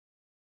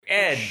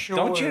Ed, Sure.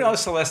 don't you know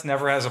Celeste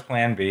never has a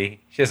plan B?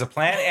 She has a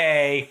plan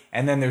A,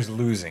 and then there's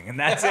losing, and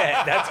that's it.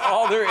 That's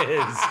all there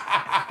is.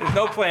 There's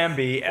no plan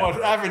B ever.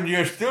 Well, Evan,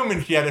 you're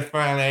assuming she had a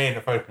plan A in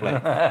the first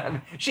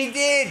place. She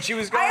did. She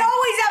was going. I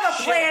always have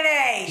a plan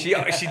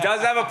A. She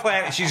does have a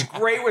plan. She's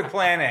great with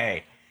plan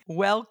A.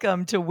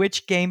 Welcome to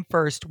Which Game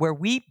First, where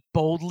we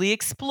boldly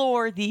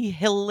explore the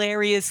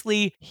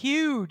hilariously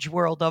huge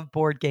world of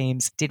board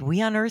games. Did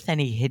we unearth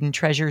any hidden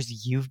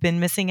treasures you've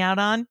been missing out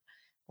on?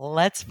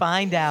 Let's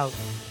find out.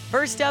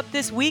 First up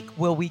this week,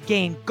 will we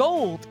gain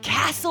gold,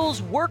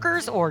 castles,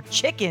 workers, or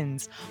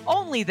chickens?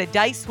 Only the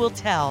dice will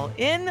tell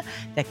in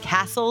the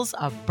Castles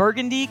of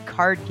Burgundy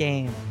card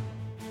game.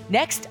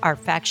 Next, our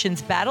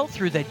factions battle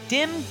through the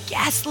dim,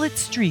 gaslit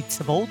streets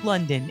of Old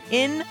London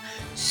in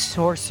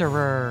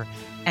Sorcerer.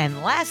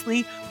 And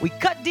lastly, we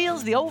cut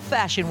deals the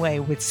old-fashioned way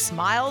with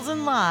smiles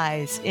and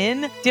lies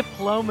in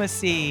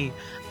Diplomacy.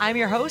 I'm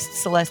your host,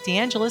 Celeste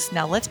Angelis.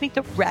 Now let's meet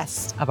the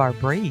rest of our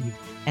brave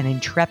and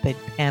intrepid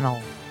panel.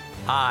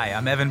 Hi,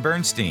 I'm Evan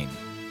Bernstein.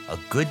 A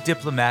good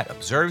diplomat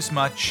observes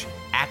much,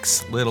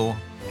 acts little,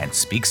 and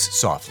speaks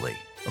softly,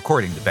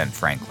 according to Ben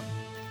Franklin.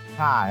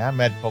 Hi, I'm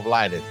Ed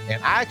Pavlidis,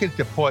 and I can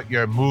support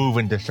your move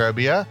into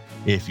Serbia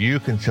if you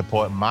can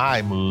support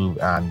my move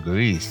on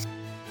Greece.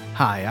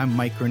 Hi, I'm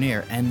Mike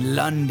Grenier, and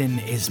London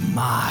is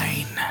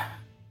mine.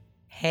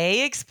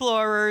 Hey,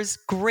 explorers,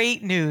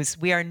 great news.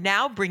 We are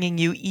now bringing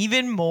you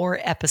even more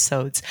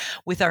episodes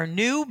with our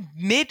new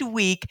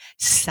midweek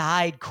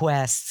side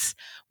quests,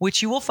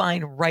 which you will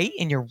find right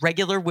in your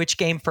regular Which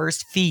Game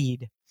First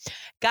feed.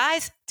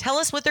 Guys, tell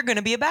us what they're going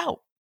to be about.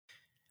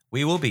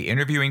 We will be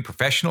interviewing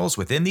professionals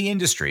within the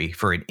industry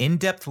for an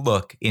in-depth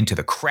look into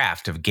the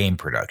craft of game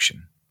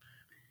production.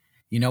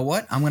 You know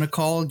what? I'm going to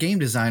call game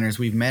designers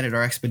we've met at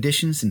our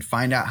expeditions and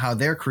find out how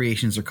their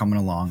creations are coming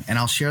along, and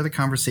I'll share the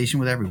conversation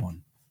with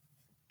everyone.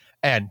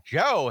 And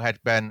Joe has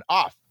been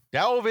off,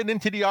 delving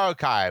into the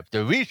archive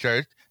to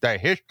research the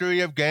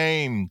history of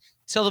games.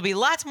 So there'll be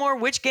lots more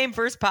Which Game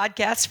First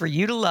podcasts for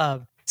you to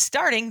love,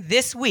 starting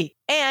this week.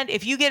 And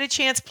if you get a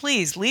chance,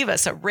 please leave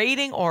us a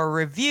rating or a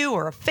review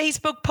or a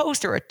Facebook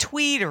post or a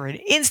tweet or an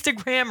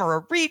Instagram or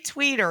a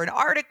retweet or an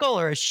article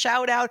or a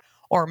shout out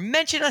or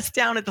mention us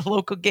down at the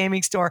local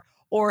gaming store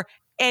or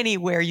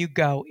anywhere you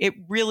go. It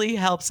really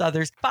helps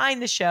others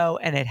find the show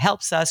and it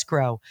helps us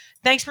grow.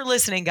 Thanks for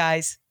listening,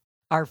 guys.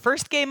 Our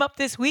first game up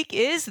this week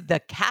is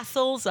The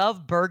Castles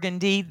of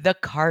Burgundy, the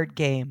card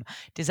game.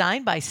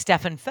 Designed by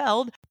Stefan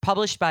Feld,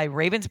 published by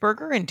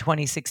Ravensburger in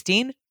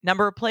 2016.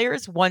 Number of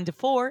players, 1 to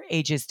 4,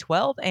 ages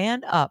 12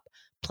 and up.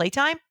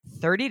 Playtime,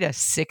 30 to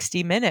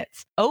 60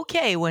 minutes.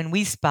 Okay, when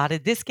we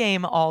spotted this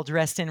game all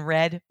dressed in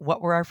red,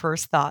 what were our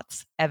first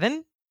thoughts?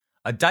 Evan?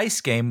 A dice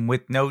game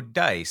with no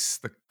dice.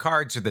 The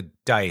cards are the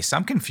dice.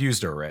 I'm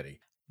confused already.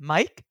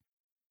 Mike?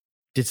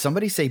 Did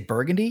somebody say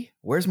Burgundy?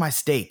 Where's my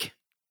steak?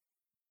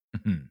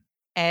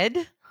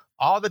 Ed?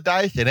 All the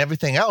dice and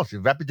everything else is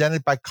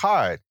represented by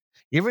cards.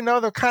 Even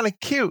though they're kind of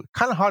cute,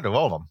 kind of hard to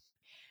roll them.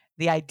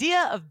 The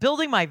idea of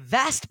building my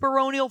vast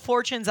baronial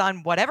fortunes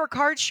on whatever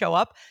cards show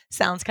up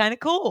sounds kind of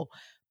cool.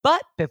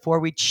 But before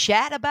we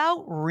chat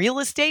about Real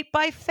Estate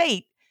by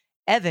Fate,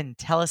 Evan,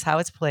 tell us how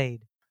it's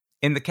played.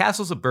 In the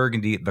Castles of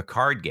Burgundy, the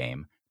card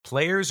game,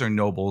 players are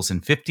nobles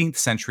in 15th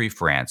century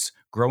France,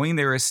 growing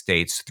their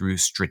estates through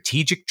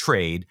strategic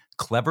trade,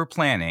 clever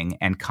planning,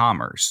 and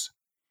commerce.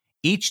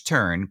 Each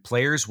turn,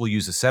 players will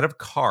use a set of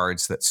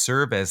cards that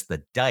serve as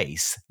the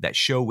dice that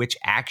show which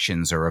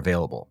actions are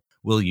available.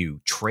 Will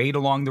you trade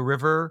along the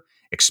river,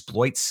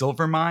 exploit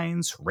silver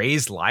mines,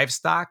 raise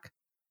livestock,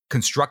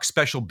 construct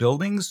special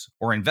buildings,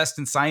 or invest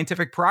in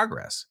scientific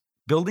progress?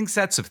 Building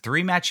sets of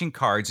 3 matching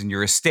cards in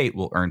your estate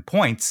will earn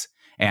points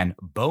and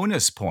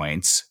bonus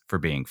points for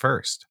being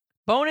first.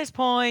 Bonus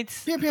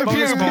points.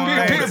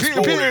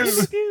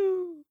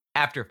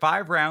 After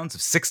 5 rounds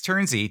of 6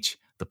 turns each,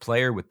 the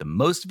player with the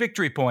most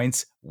victory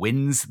points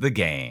wins the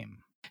game.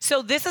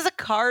 So this is a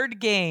card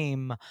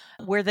game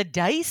where the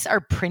dice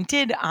are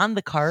printed on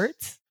the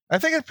cards? I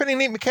think it's a pretty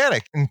neat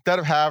mechanic. Instead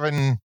of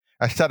having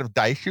a set of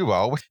dice you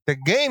roll, the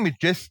game is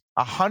just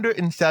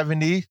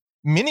 170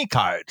 mini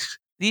cards.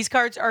 These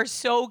cards are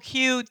so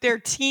cute. They're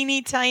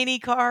teeny tiny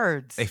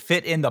cards. They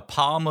fit in the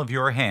palm of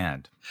your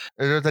hand.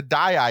 There's a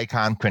die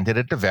icon printed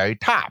at the very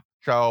top.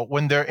 So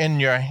when they're in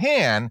your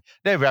hand,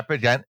 they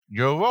represent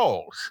your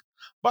rolls.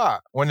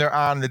 But when they're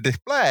on the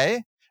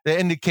display, they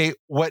indicate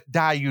what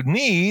die you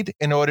need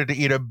in order to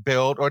either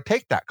build or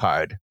take that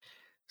card.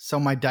 So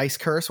my dice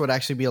curse would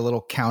actually be a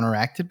little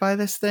counteracted by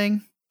this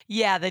thing?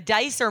 Yeah, the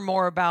dice are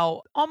more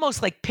about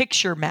almost like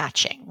picture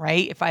matching,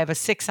 right? If I have a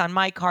 6 on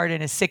my card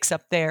and a 6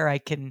 up there, I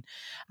can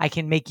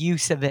make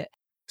use of it.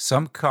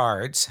 Some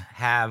cards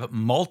have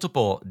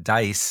multiple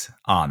dice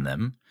on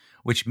them,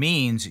 which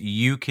means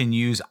you can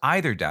use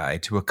either die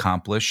to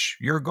accomplish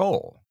your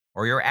goal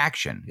or your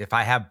action. If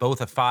I have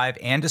both a 5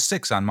 and a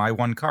 6 on my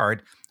one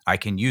card, I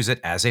can use it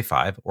as a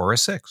 5 or a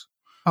 6.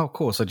 Oh,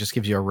 cool. So it just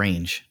gives you a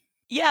range.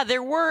 Yeah,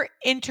 there were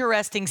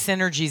interesting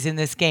synergies in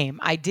this game.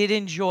 I did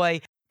enjoy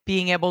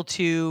being able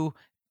to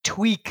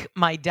tweak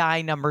my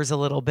die numbers a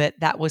little bit.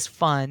 That was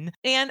fun.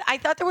 And I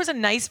thought there was a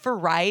nice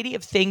variety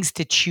of things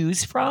to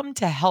choose from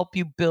to help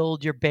you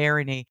build your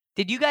barony.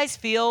 Did you guys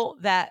feel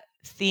that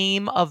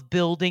theme of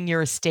building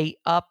your estate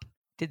up?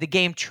 Did the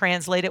game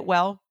translate it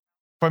well?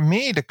 For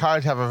me, the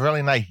cards have a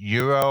really nice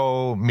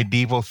Euro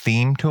medieval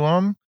theme to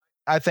them.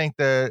 I think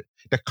the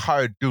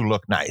cards do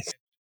look nice.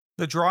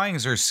 The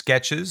drawings are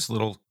sketches,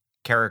 little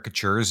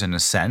caricatures in a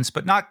sense,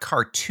 but not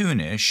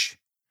cartoonish,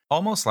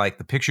 almost like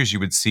the pictures you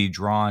would see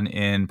drawn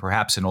in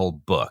perhaps an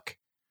old book.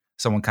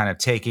 Someone kind of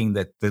taking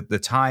the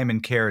time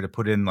and care to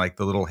put in like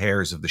the little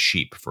hairs of the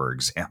sheep, for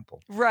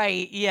example.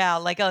 Right. Yeah.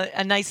 Like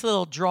a nice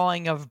little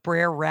drawing of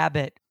Brer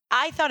Rabbit.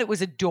 I thought it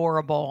was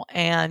adorable,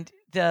 and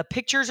the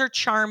pictures are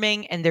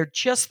charming, and they're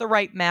just the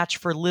right match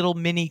for little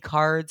mini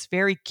cards.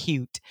 Very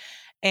cute.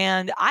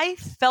 And I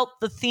felt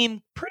the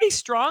theme pretty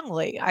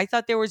strongly. I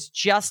thought there was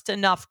just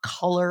enough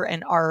color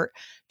and art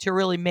to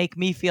really make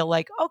me feel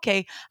like,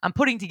 okay, I'm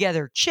putting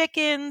together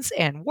chickens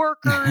and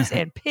workers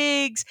and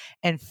pigs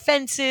and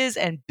fences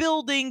and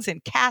buildings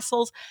and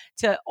castles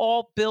to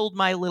all build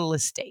my little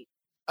estate.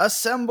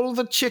 Assemble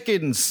the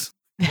chickens.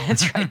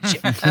 That's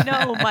right.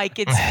 No, Mike,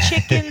 it's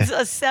chickens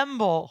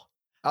assemble.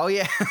 Oh,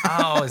 yeah.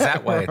 Oh, is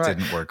that why it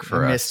didn't work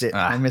for us? I missed it.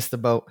 I missed the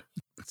boat.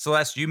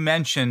 Celeste, you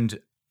mentioned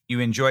you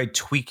enjoyed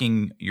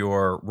tweaking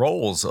your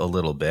roles a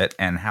little bit,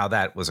 and how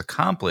that was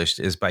accomplished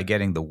is by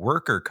getting the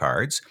worker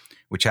cards,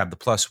 which have the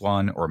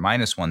 +1 or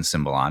 -1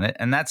 symbol on it.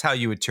 And that's how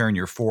you would turn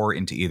your 4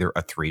 into either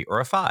a 3 or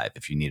a 5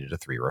 if you needed a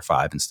 3 or a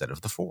 5 instead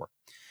of the 4.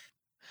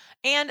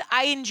 And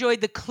I enjoyed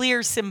the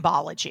clear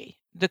symbology.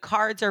 The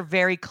cards are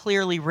very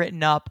clearly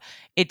written up.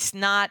 It's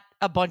not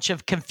a bunch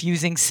of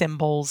confusing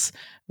symbols,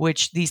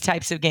 which these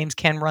types of games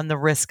can run the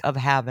risk of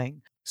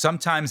having.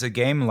 Sometimes a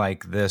game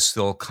like this,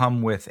 they'll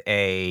come with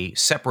a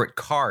separate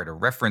card, a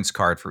reference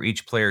card for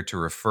each player to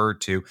refer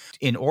to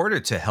in order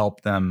to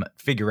help them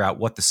figure out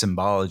what the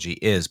symbology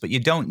is. But you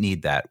don't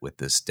need that with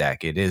this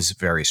deck. It is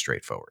very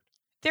straightforward.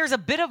 There's a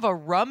bit of a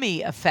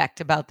rummy effect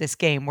about this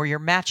game where you're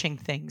matching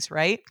things,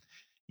 right?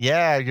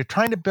 Yeah, you're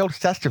trying to build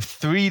sets of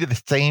 3 to the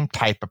same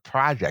type of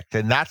project,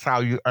 and that's how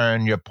you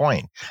earn your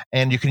point.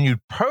 And you can use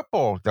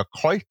purple, the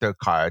cloister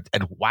cards,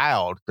 and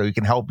wild, so you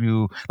can help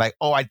you, like,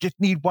 oh, I just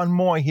need one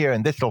more here,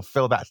 and this will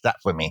fill that set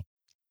for me.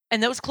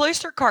 And those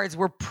cloister cards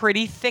were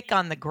pretty thick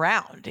on the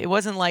ground. It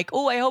wasn't like,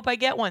 oh, I hope I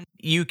get one.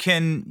 You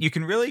can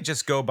really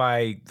just go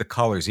by the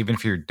colors, even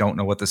if you don't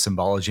know what the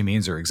symbology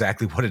means or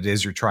exactly what it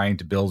is you're trying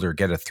to build or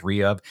get a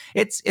 3 of.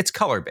 It's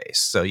color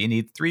based. So you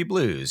need 3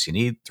 blues, you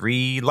need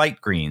 3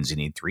 light greens, you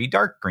need 3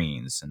 dark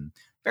greens, and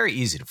very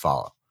easy to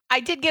follow.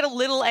 I did get a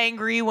little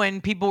angry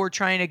when people were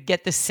trying to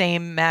get the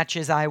same match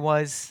as I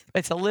was.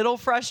 It's a little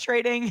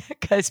frustrating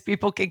because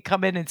people can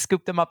come in and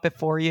scoop them up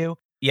before you.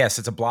 Yes,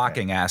 it's a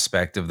blocking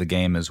aspect of the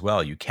game as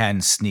well. You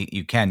can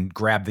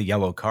grab the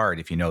yellow card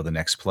if you know the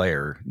next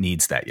player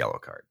needs that yellow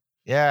card.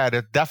 Yeah,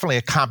 there's definitely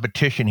a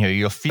competition here.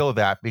 You'll feel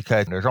that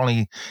because there's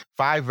only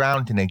 5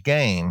 rounds in a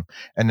game.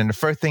 And then the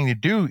first thing you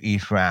do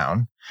each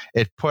round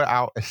is put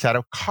out a set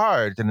of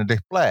cards in the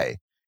display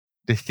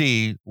to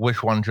see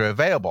which ones are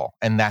available.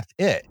 And that's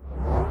it.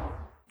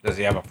 Does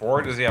he have a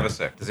 4? Does he have a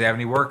 6? Does he have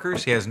any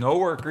workers? He has no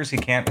workers. He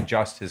can't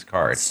adjust his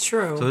cards. It's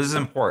true. So this is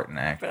important,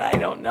 actually. But I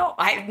don't know.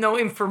 I have no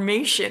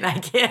information. I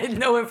can't.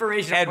 No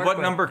information. Ed, what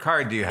number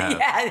card do you have?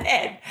 Yeah,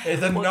 Ed.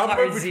 It's a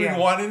number between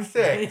 1 and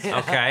 6.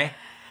 Okay.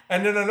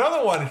 And then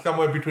another one is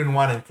somewhere between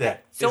 1 and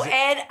 6. So,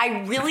 Ed,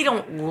 I really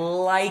don't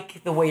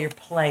like the way you're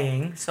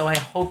playing, so I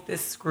hope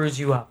this screws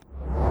you up.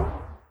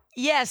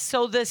 Yes,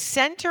 so the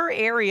center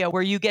area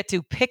where you get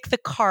to pick the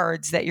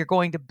cards that you're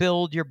going to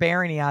build your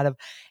barony out of,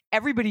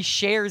 everybody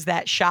shares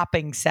that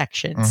shopping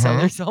section. Mm-hmm. So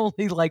there's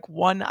only like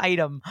 1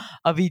 item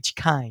of each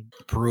kind.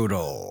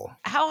 Brutal.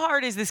 How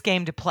hard is this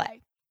game to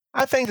play?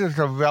 I think it's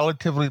a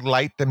relatively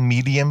light to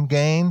medium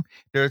game.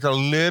 There's a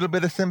little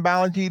bit of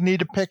symbology you need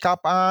to pick up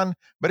on,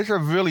 but it's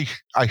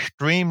a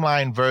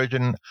streamlined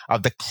version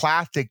of the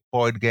classic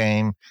board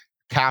game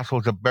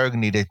Castles of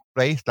Burgundy that's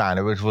based on.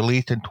 It was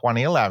released in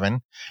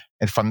 2011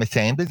 and from the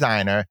same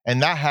designer,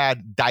 and that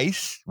had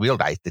dice, real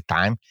dice at the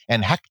time,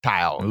 and hex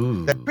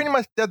tiles. That pretty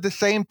much did the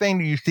same thing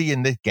that you see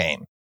in this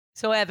game.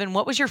 So, Evan,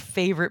 what was your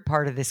favorite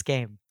part of this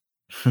game?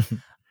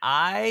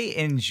 I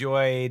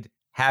enjoyed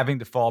having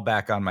to fall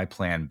back on my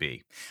plan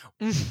B.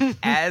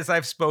 As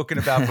I've spoken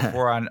about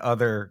before on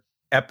other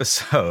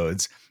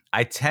episodes,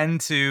 I tend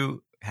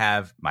to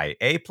have my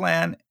A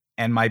plan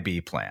and my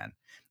B plan.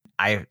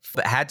 I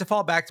had to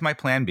fall back to my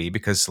plan B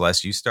because,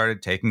 Celeste, you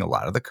started taking a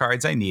lot of the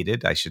cards I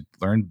needed. I should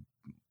learn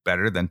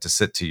better than to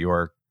sit to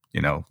your,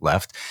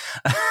 left.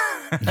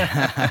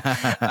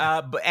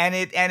 And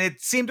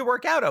it seemed to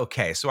work out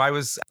okay. So I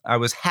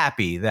was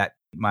happy that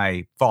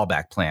my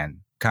fallback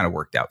plan kind of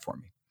worked out for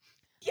me.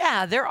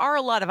 Yeah, there are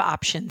a lot of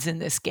options in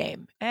this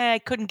game. I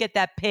couldn't get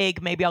that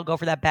pig. Maybe I'll go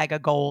for that bag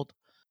of gold.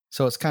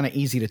 So it's kind of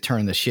easy to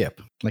turn the ship.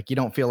 Like, you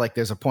don't feel like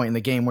there's a point in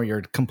the game where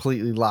you're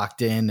completely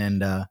locked in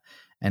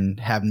and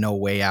have no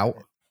way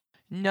out.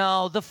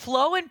 No, the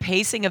flow and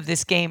pacing of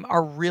this game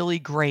are really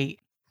great.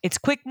 It's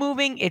quick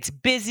moving, it's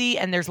busy,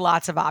 and there's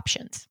lots of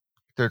options.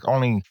 There's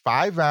only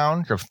 5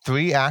 rounds of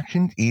 3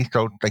 actions each,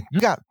 so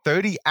you got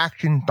 30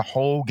 actions the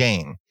whole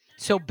game.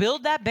 So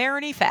build that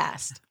barony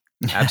fast.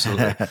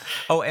 Absolutely.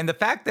 Oh, and the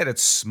fact that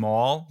it's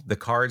small, the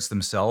cards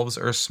themselves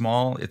are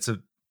small. It's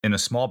in a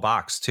small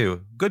box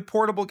too. Good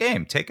portable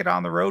game. Take it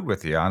on the road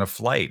with you on a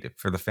flight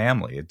for the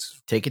family.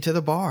 Take it to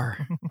the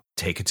bar.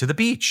 Take it to the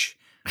beach.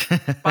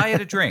 Buy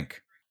it a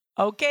drink.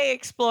 Okay,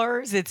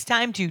 explorers, it's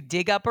time to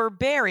dig up or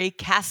bury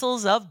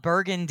Castles of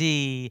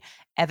Burgundy.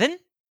 Evan?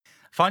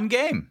 Fun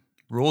game.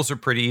 Rules are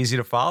pretty easy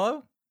to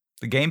follow.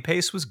 The game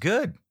pace was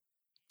good.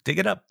 Dig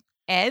it up.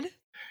 Ed?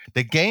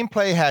 The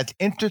gameplay has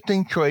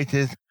interesting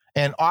choices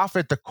and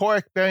offers the core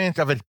experience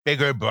of its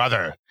bigger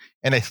brother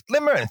in a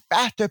slimmer and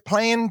faster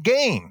playing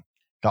game.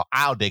 So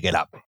I'll dig it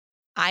up.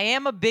 I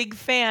am a big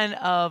fan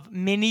of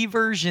mini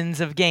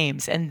versions of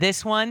games, and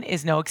this one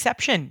is no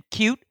exception.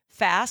 Cute,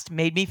 fast,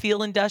 made me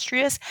feel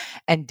industrious,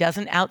 and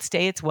doesn't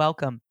outstay its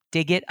welcome.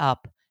 Dig it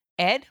up.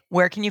 Ed,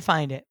 where can you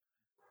find it?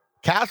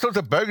 Castles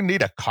of Burgundy,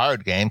 the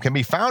card game, can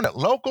be found at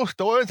local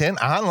stores and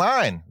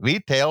online.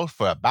 Retails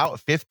for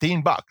about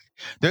 $15.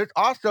 There's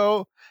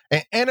also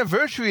an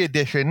anniversary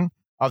edition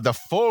of the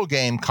full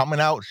game coming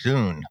out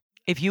soon.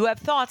 If you have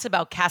thoughts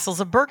about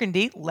Castles of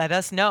Burgundy, let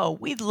us know.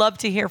 We'd love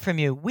to hear from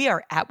you. We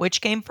are at Which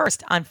Game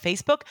First on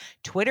Facebook,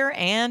 Twitter,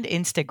 and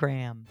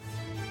Instagram.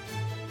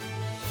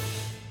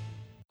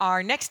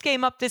 Our next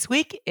game up this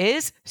week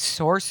is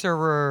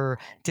Sorcerer,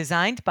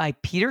 designed by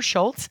Peter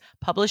Schultz,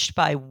 published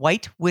by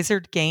White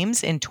Wizard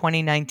Games in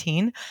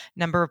 2019.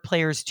 Number of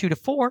players 2 to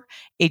 4,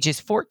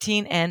 ages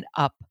 14 and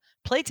up.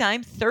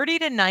 Playtime 30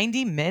 to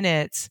 90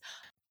 minutes.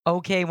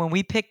 Okay, when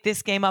we picked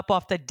this game up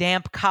off the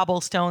damp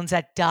cobblestones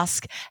at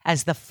dusk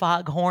as the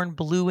foghorn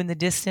blew in the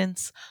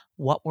distance,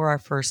 what were our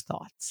first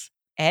thoughts?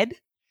 Ed?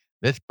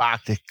 This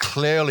box is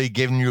clearly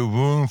giving you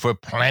room for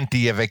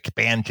plenty of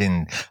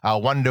expansion. I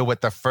wonder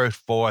what the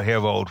first 4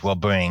 heroes will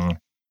bring.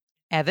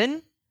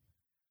 Evan?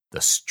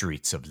 The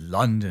streets of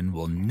London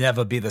will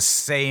never be the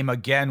same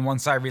again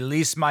once I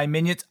release my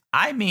minions.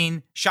 I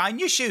mean, shine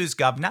your shoes,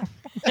 governor.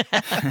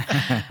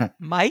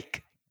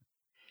 Mike?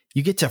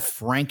 You get to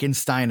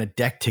Frankenstein a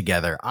deck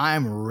together.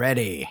 I'm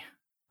ready.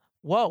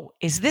 Whoa,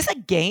 is this a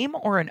game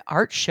or an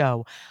art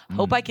show?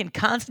 Hope I can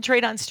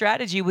concentrate on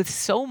strategy with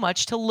so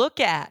much to look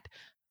at.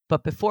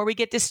 But before we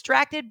get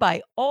distracted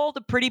by all the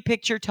pretty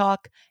picture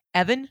talk,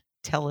 Evan,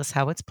 tell us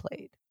how it's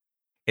played.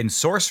 In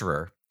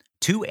Sorcerer,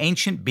 2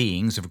 ancient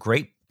beings of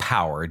great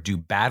power do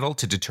battle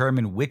to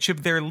determine which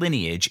of their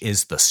lineage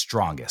is the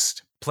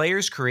strongest.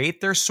 Players create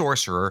their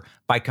sorcerer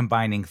by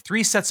combining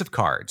 3 sets of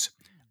cards: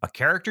 a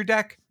character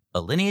deck, a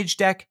lineage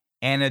deck,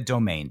 and a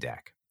domain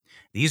deck.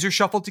 These are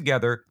shuffled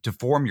together to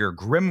form your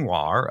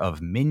grimoire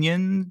of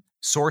minion,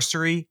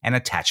 sorcery, and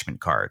attachment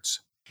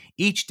cards.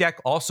 Each deck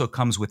also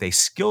comes with a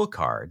skill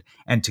card,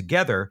 and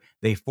together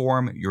they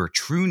form your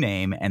true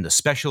name and the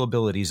special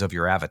abilities of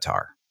your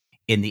avatar.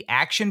 In the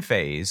action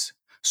phase,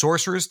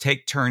 sorcerers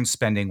take turns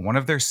spending one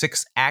of their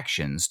 6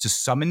 actions to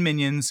summon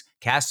minions,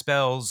 cast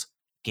spells,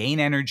 gain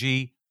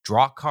energy,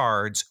 draw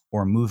cards,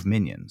 or move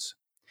minions.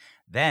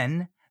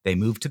 Then they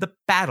move to the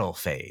battle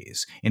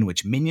phase, in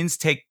which minions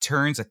take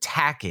turns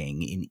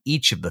attacking in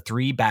each of the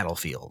 3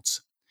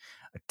 battlefields.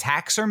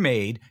 Attacks are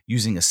made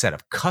using a set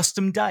of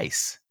custom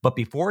dice, but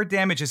before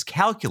damage is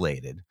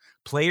calculated,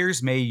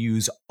 players may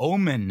use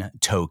omen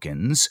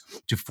tokens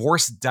to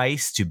force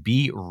dice to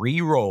be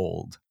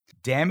re-rolled.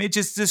 Damage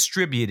is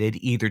distributed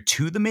either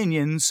to the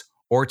minions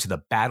or to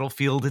the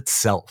battlefield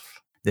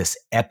itself. This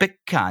epic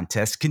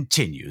contest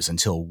continues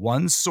until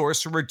one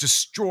sorcerer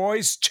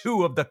destroys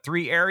 2 of the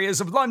 3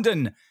 areas of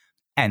London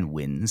and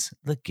wins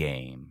the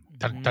game.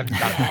 Dun, dun, dun.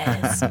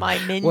 Yes, my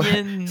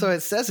minion. So it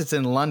says it's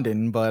in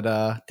London,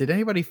 but did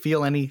anybody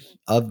feel any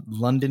of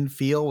London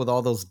feel with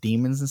all those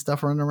demons and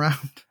stuff running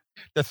around?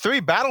 The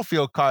 3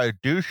 battlefield cards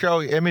do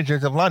show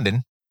images of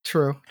London.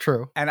 True.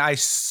 And I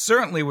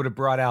certainly would have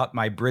brought out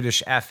my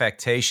British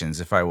affectations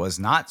if I was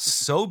not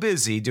so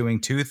busy doing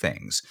 2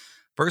 things.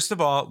 First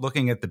of all,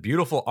 looking at the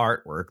beautiful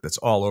artwork that's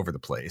all over the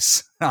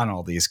place on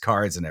all these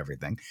cards and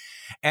everything.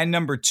 And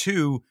number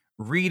 2,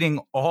 reading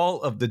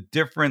all of the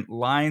different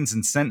lines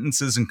and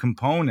sentences and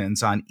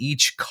components on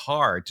each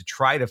card to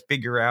try to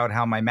figure out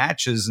how my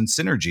matches and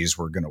synergies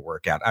were going to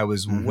work out. I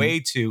was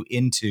way too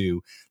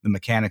into the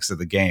mechanics of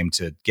the game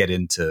to get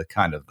into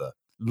kind of the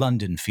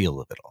London feel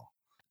of it all.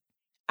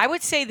 I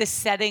would say the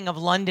setting of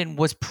London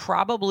was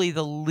probably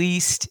the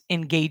least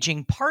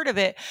engaging part of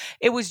it.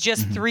 It was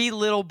just 3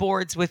 little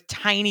boards with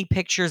tiny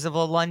pictures of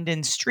a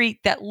London street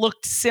that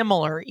looked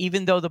similar,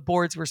 even though the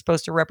boards were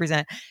supposed to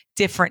represent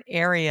different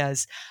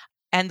areas.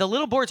 And the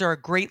little boards are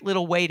a great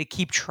little way to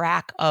keep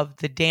track of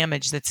the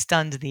damage that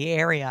stunned the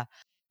area.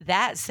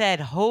 That said,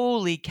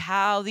 holy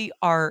cow, the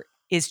art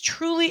is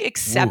truly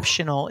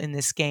exceptional in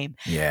this game.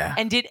 Yeah.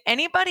 And did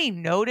anybody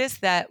notice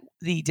that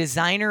the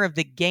designer of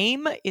the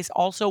game is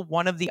also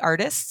one of the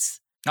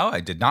artists? Oh,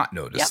 I did not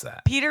notice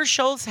that. Peter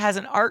Schultz has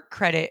an art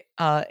credit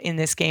in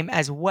this game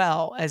as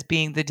well as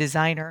being the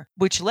designer,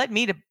 which led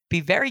me to be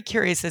very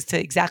curious as to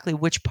exactly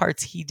which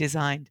parts he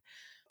designed.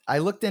 I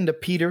looked into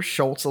Peter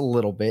Schultz a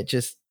little bit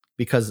just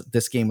because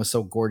this game was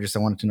so gorgeous. I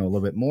wanted to know a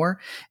little bit more.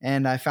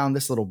 And I found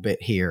this little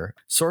bit here.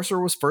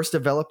 Sorcerer was first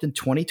developed in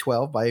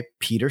 2012 by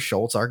Peter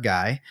Schultz, our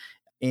guy.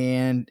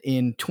 And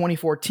in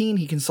 2014,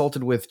 he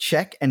consulted with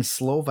Czech and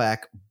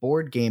Slovak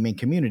board gaming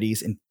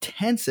communities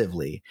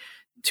intensively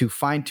to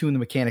fine-tune the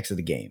mechanics of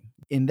the game.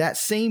 In that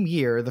same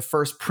year, the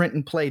first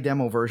print-and-play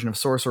demo version of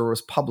Sorcerer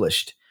was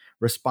published,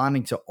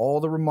 responding to all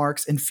the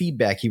remarks and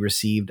feedback he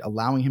received,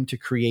 allowing him to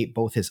create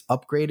both his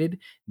upgraded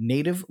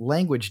native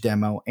language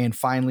demo and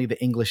finally the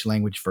English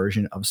language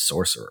version of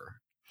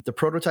Sorcerer. The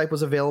prototype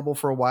was available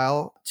for a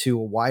while to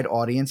a wide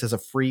audience as a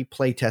free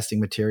playtesting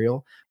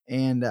material,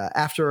 and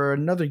after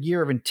another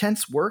year of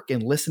intense work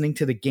and listening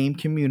to the game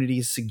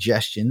community's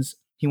suggestions,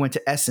 he went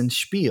to Essen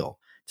Spiel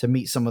to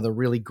meet some of the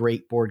really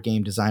great board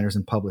game designers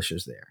and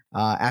publishers there.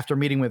 After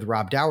meeting with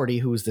Rob Dougherty,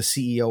 who is the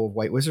CEO of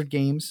White Wizard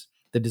Games,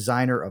 the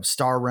designer of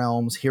Star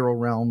Realms, Hero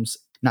Realms,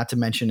 not to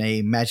mention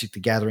a Magic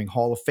the Gathering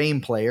Hall of Fame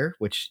player,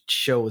 which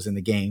shows in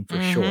the game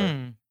for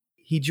sure.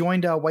 He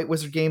joined White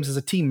Wizard Games as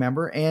a team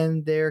member,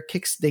 and they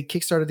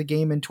kickstarted the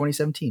game in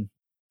 2017.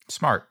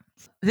 Smart.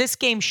 This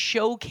game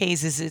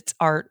showcases its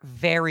art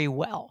very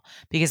well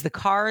because the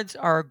cards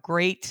are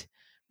great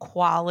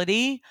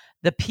quality.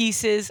 The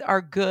pieces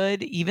are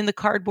good. Even the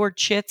cardboard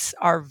chits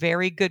are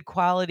very good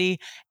quality.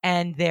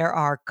 And there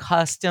are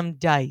custom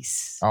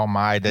dice. Oh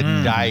my, the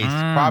dice.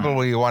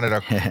 Probably one of the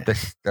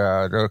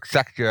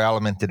sexier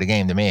elements of the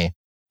game to me.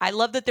 I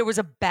love that there was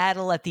a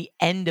battle at the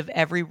end of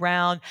every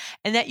round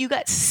and that you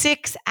got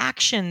 6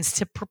 actions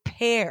to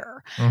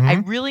prepare.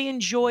 I really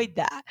enjoyed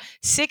that.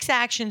 6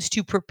 actions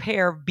to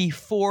prepare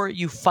before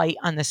you fight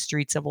on the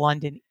streets of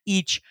London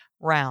each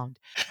round.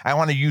 I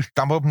want to use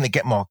some of them to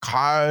get more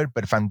cards,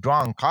 but if I'm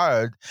drawing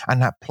cards, I'm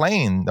not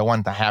playing the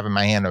ones I have in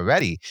my hand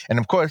already. And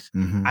of course,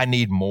 I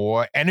need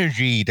more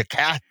energy to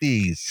cast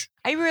these.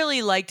 I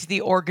really liked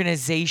the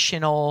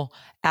organizational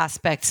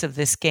aspects of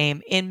this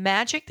game. In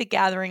Magic the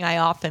Gathering, I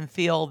often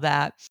feel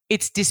that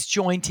it's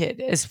disjointed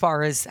as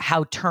far as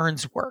how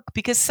turns work,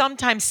 because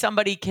sometimes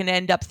somebody can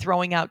end up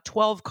throwing out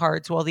 12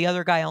 cards while the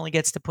other guy only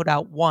gets to put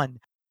out 1.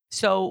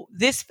 So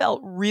this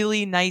felt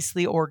really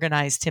nicely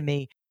organized to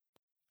me.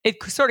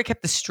 It sort of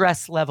kept the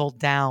stress level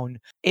down.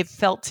 It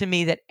felt to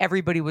me that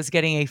everybody was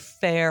getting a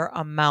fair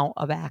amount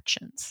of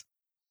actions.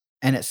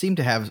 And it seemed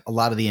to have a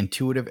lot of the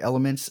intuitive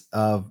elements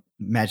of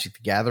Magic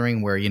the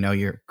Gathering, where,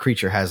 your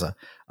creature has an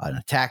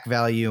attack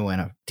value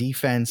and a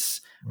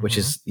defense, which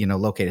is,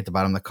 located at the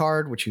bottom of the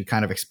card, which you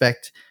kind of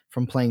expect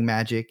from playing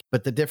Magic.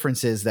 But the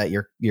difference is that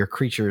your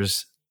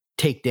creatures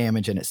take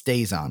damage and it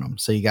stays on them.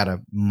 So you got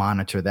to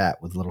monitor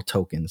that with little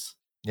tokens.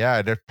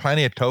 Yeah, there's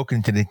plenty of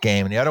tokens in this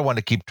game. And the other one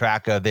to keep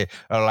track of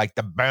are like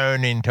the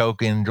burning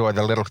tokens or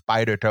the little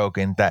spider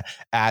tokens that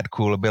add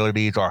cool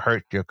abilities or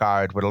hurt your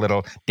cards with a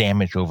little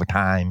damage over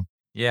time.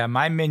 Yeah,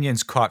 my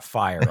minions caught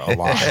fire a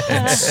lot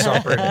and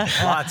suffered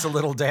lots of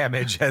little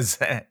damage as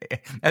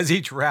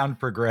each round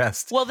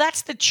progressed. Well,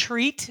 that's the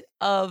treat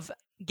of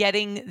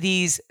getting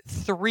these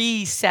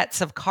 3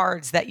 sets of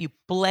cards that you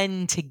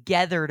blend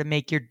together to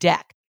make your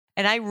deck.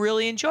 And I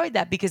really enjoyed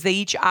that because they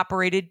each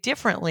operated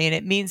differently, and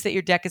it means that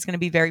your deck is going to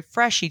be very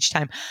fresh each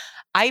time.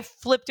 I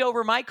flipped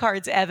over my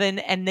cards, Evan,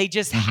 and they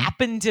just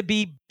happened to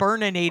be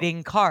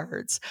burninating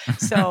cards.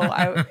 So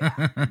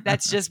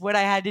that's just what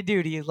I had to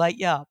do to light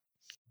you up.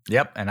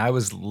 Yep, and I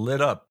was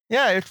lit up.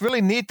 Yeah, it's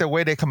really neat the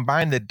way they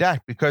combine the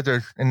deck, because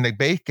in the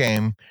base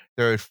game,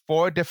 there's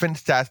 4 different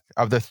sets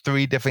of the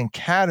 3 different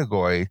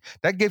categories.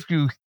 That gives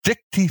you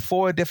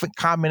 64 different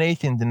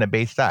combinations in the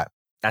base set.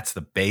 That's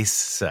the base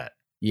set.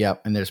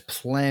 Yep, and there's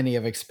plenty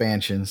of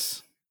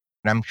expansions.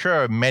 And I'm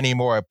sure many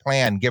more are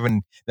planned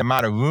given the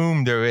amount of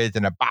room there is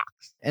in a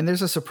box. And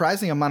there's a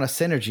surprising amount of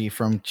synergy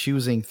from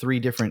choosing 3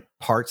 different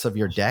parts of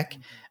your deck.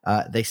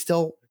 They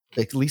still,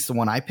 at least the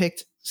one I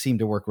picked, seem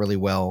to work really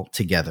well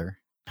together.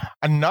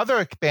 Another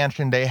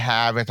expansion they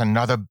have is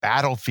another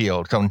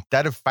battlefield. So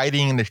instead of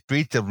fighting in the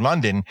streets of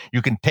London,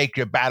 you can take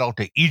your battle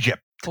to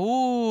Egypt.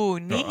 Ooh,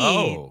 neat.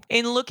 Oh.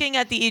 In looking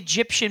at the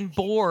Egyptian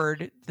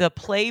board, the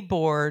play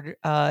board,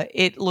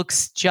 it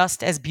looks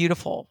just as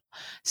beautiful.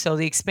 So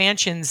the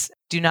expansions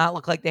do not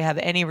look like they have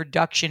any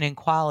reduction in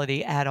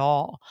quality at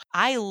all.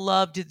 I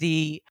loved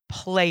the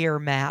player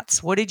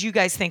mats. What did you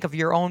guys think of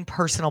your own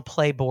personal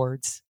play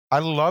boards? I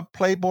love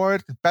play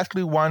boards,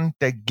 especially ones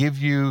that give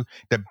you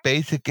the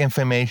basic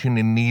information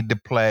you need to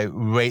play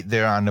right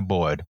there on the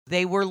board.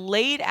 They were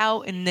laid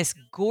out in this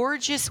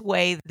gorgeous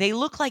way. They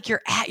look like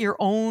you're at your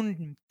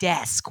own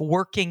desk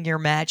working your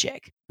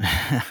magic.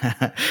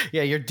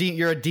 Yeah,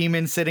 you're a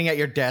demon sitting at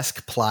your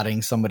desk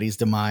plotting somebody's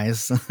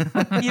demise.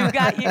 You've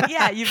got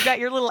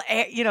your little,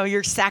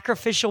 your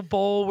sacrificial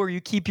bowl where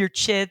you keep your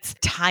chits,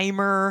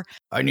 timer.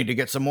 I need to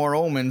get some more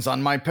omens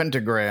on my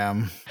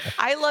pentagram.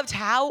 I loved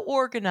how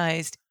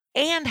organized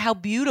and how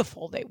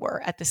beautiful they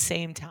were at the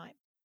same time.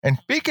 And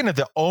speaking of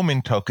the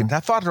Omen tokens, I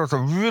thought it was a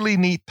really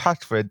neat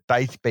touch for a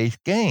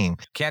dice-based game.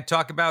 Can't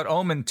talk about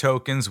Omen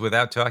tokens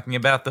without talking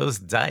about those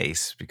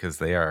dice because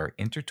they are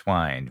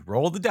intertwined.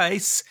 Roll the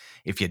dice.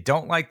 If you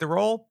don't like the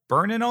roll,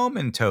 burn an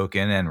Omen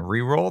token and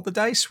re-roll the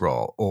dice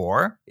roll.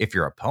 Or if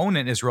your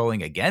opponent is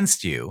rolling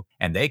against you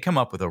and they come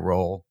up with a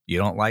roll, you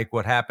don't like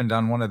what happened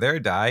on one of their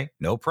die,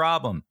 no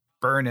problem.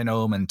 Burn an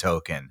Omen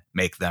token.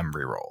 Make them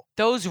re-roll.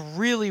 Those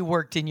really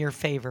worked in your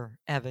favor,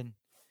 Evan.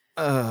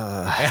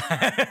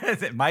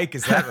 Mike,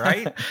 is that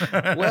right?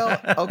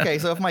 Well, okay,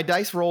 so if my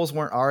dice rolls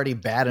weren't already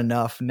bad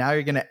enough, now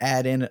you're going to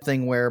add in a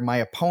thing where my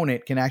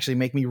opponent can actually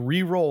make me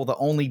re-roll the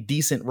only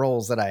decent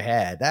rolls that I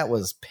had. That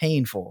was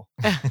painful.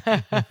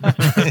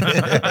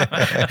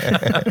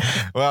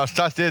 Well,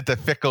 such is the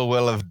fickle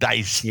will of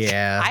dice.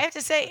 Yeah. I have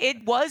to say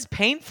it was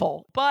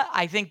painful, but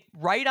I think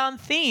right on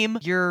theme,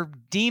 you're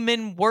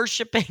demon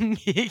worshiping,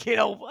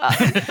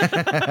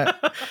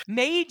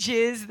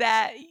 mages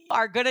that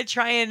are going to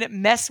try and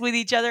mess with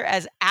each other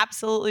as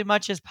absolutely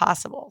much as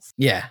possible.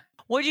 Yeah.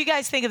 What do you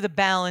guys think of the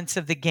balance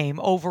of the game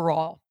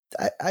overall?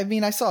 I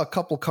mean, I saw a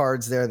couple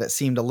cards there that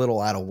seemed a little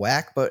out of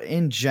whack, but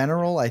in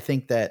general, I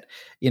think that,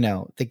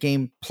 the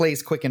game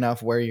plays quick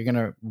enough where you're going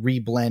to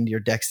reblend your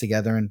decks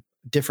together and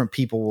different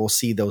people will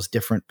see those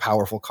different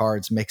powerful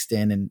cards mixed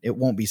in and it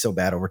won't be so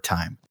bad over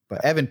time.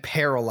 But Evan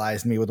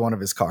paralyzed me with one of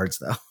his cards,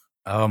 though.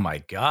 Oh my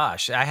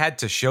gosh. I had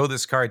to show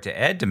this card to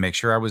Ed to make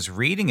sure I was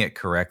reading it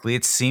correctly.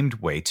 It seemed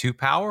way too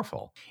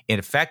powerful. It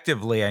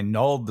effectively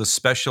annulled the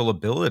special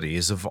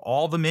abilities of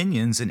all the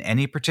minions in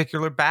any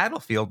particular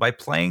battlefield by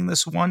playing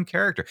this one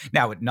character.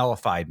 Now, it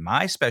nullified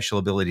my special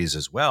abilities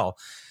as well,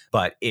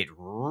 but it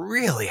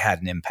really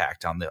had an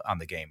impact on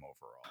the game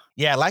overall.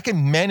 Yeah, like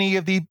in many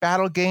of these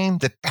battle games,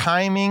 the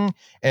timing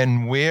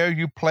and where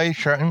you play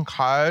certain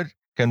cards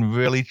can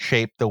really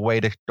shape the way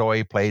the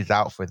story plays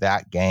out for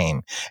that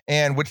game.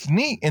 And what's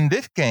neat in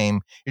this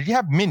game is you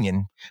have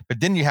minions, but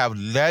then you have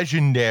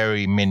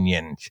legendary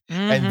minions. Mm-hmm.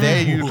 And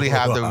they usually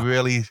have the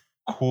really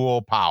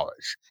cool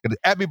powers. Because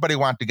everybody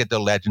wants to get their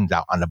legends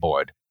out on the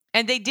board.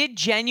 And they did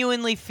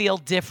genuinely feel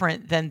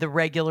different than the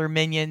regular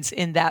minions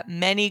in that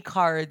many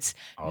cards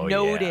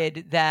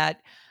noted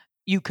that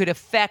you could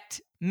affect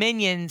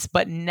minions,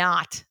 but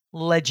not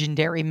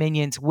legendary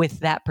minions with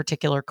that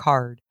particular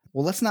card.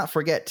 Well, let's not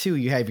forget, too,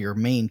 you have your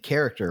main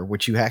character,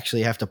 which you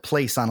actually have to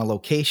place on a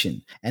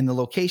location. And the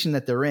location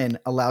that they're in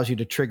allows you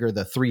to trigger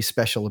the 3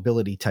 special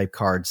ability type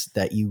cards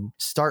that you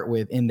start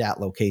with in that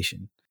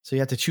location. So you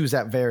have to choose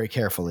that very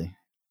carefully.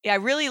 Yeah, I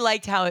really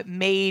liked how it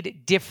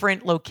made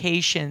different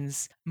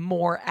locations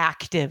more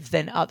active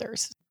than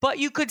others. But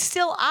you could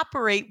still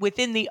operate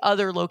within the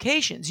other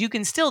locations. You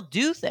can still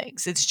do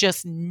things. It's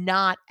just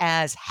not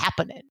as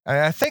happening. And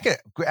I think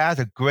it adds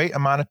a great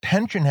amount of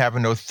tension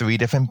having those 3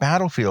 different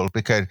battlefields,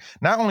 because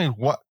not only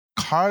what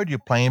card you're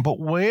playing, but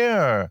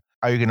where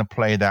are you going to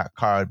play that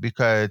card?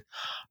 Because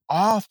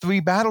all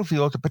 3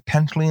 battlefields are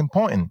potentially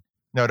important.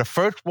 Now, the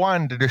first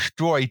one to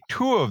destroy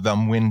 2 of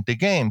them wins the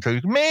game.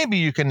 So maybe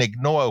you can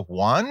ignore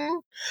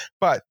one,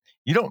 but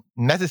you don't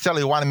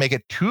necessarily want to make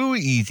it too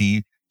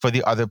easy for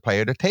the other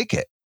player to take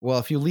it. Well,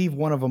 if you leave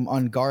one of them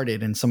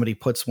unguarded and somebody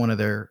puts one of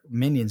their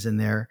minions in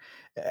there,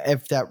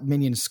 if that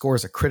minion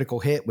scores a critical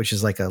hit, which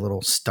is like a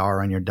little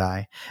star on your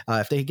die,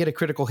 if they get a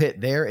critical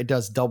hit there, it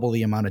does double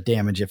the amount of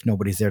damage if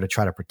nobody's there to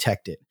try to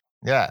protect it.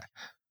 Yeah.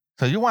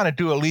 So you want to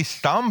do at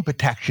least some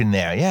protection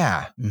there.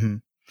 Yeah. Mm-hmm.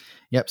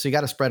 Yep. So you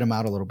got to spread them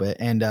out a little bit.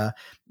 And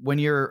when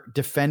you're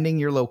defending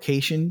your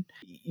location,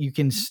 you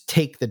can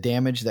take the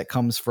damage that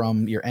comes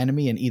from your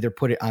enemy and either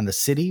put it on the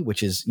city,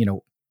 which is,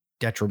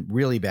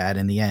 really bad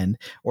in the end,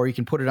 or you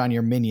can put it on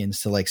your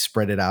minions to like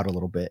spread it out a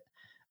little bit.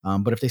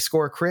 But if they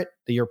score a crit,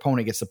 your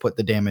opponent gets to put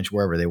the damage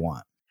wherever they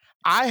want.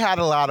 I had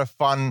a lot of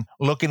fun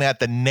looking at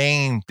the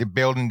names the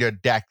building their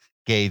deck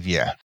gave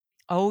you.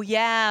 Oh,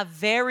 yeah.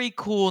 Very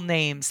cool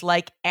names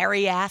like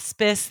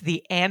Ariaspis,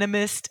 the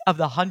Animist of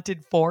the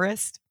Hunted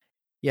Forest.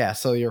 Yeah.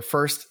 So your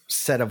first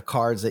set of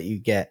cards that you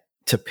get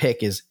to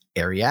pick is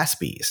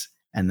Ariaspes.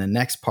 And the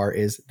next part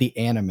is the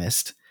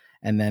Animist.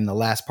 And then the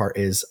last part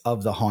is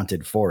of the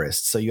Haunted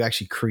Forest. So you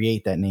actually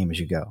create that name as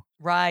you go.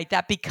 Right.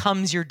 That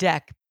becomes your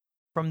deck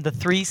from the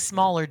 3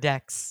 smaller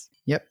decks.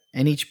 Yep.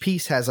 And each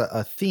piece has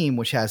a theme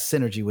which has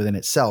synergy within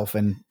itself.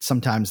 And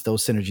sometimes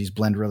those synergies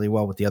blend really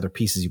well with the other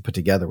pieces you put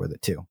together with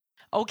it too.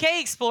 Okay,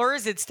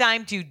 explorers, it's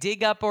time to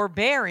dig up or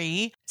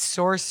bury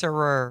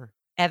Sorcerer.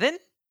 Evan?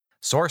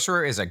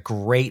 Sorcerer is a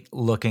great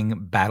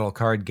looking battle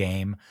card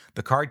game.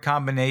 The card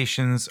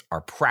combinations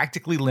are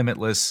practically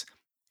limitless.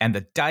 And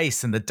the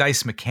dice and the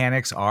dice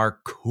mechanics are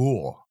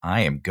cool.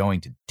 I am going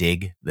to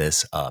dig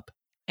this up.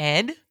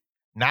 Ed?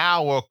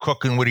 Now we're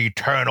cooking with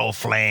eternal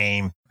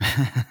flame.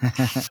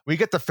 We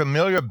get the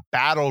familiar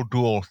battle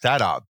duel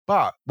setup,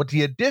 but with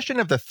the addition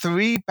of the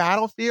 3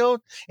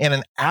 battlefields and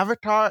an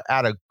avatar,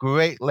 add a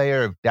great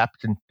layer of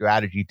depth and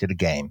strategy to the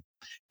game.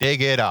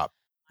 Dig it up.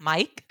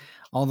 Mike?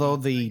 Although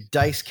the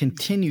dice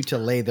continue to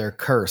lay their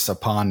curse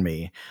upon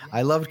me,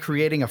 I loved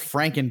creating a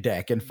Franken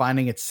deck and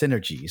finding its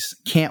synergies.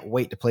 Can't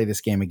wait to play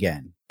this game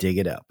again. Dig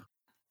it up.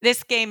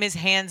 This game is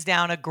hands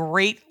down a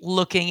great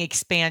looking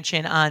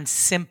expansion on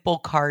simple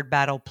card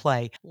battle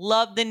play.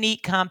 Love the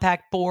neat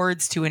compact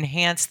boards to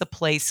enhance the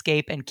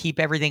playscape and keep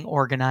everything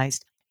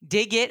organized.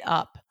 Dig it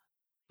up.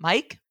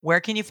 Mike,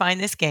 where can you find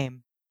this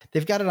game?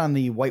 They've got it on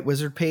the White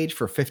Wizard page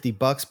for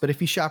 $50, but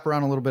if you shop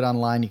around a little bit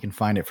online, you can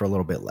find it for a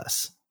little bit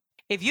less.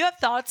 If you have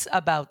thoughts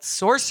about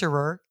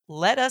Sorcerer,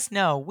 let us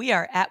know. We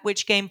are at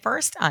Which Game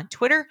First on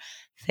Twitter,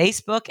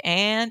 Facebook,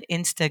 and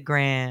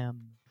Instagram.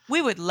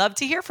 We would love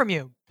to hear from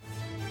you.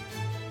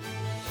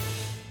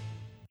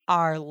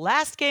 Our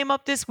last game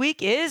up this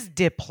week is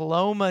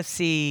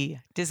Diplomacy,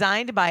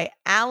 designed by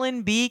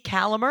Alan B.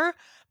 Calamer,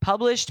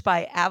 published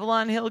by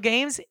Avalon Hill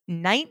Games,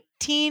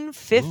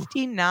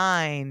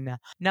 1959. Ooh.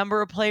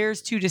 Number of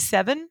players 2 to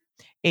 7,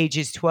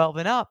 ages 12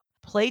 and up.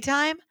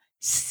 Playtime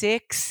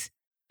 6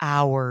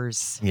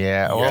 hours.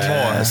 Yeah, or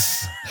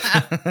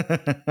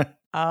more.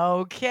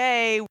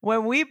 Okay.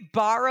 When we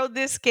borrowed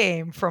this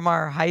game from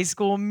our high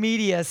school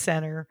media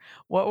center,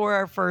 what were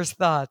our first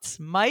thoughts?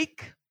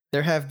 Mike?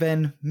 There have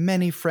been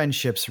many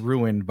friendships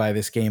ruined by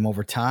this game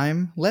over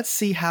time. Let's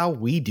see how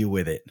we do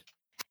with it.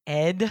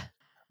 Ed?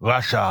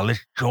 Russia,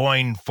 let's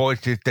join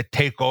forces to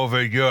take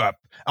over Europe.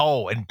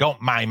 Oh, and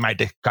don't mind my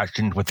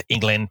discussions with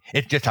England.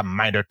 It's just a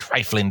minor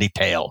trifling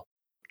detail.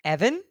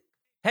 Evan?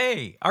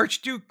 Hey,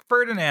 Archduke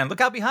Ferdinand, look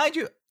out behind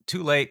you.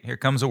 Too late. Here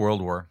comes a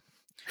world war.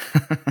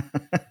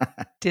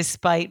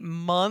 Despite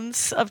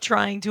months of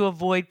trying to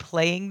avoid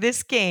playing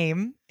this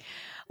game,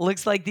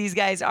 looks like these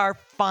guys are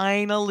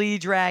finally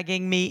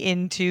dragging me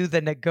into the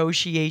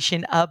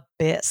negotiation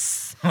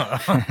abyss.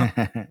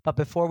 But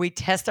before we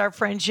test our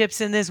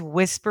friendships in this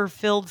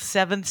whisper-filled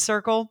seventh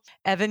circle,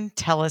 Evan,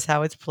 tell us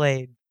how it's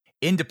played.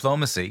 In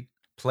Diplomacy,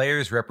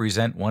 players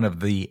represent one of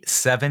the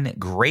 7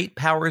 great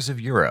powers of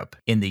Europe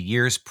in the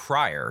years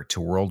prior to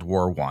World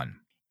War I.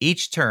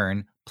 Each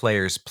turn,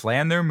 players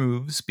plan their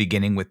moves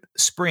beginning with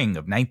spring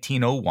of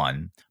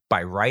 1901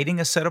 by writing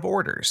a set of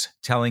orders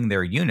telling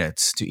their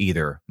units to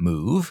either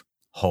move,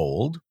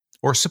 hold,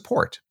 or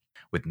support.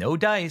 With no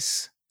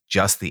dice,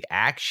 just the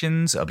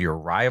actions of your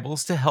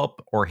rivals to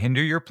help or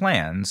hinder your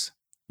plans,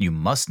 you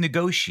must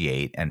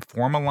negotiate and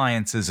form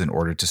alliances in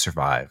order to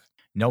survive.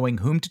 Knowing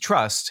whom to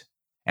trust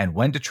and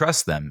when to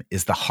trust them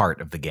is the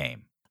heart of the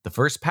game. The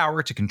first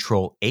power to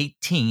control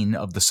 18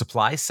 of the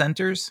supply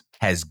centers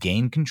has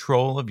gained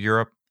control of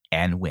Europe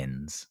and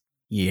wins.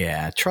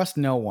 Yeah, trust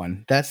no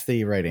one. That's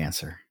the right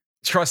answer.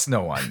 Trust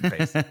no one,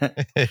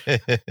 basically.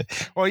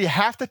 Well, you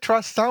have to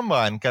trust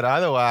someone, because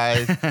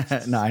otherwise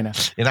no, I know.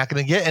 You're not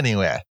going to get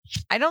anywhere.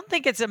 I don't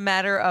think it's a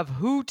matter of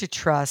who to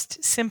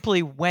trust,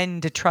 simply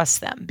when to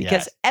trust them,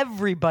 because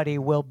everybody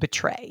will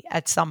betray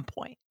at some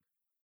point.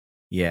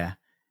 Yeah.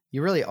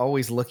 You're really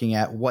always looking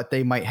at what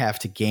they might have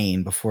to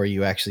gain before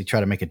you actually try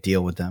to make a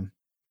deal with them.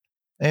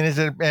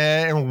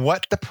 And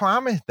what to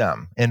promise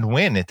them and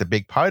when. It's a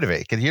big part of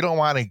it, because you don't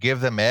want to give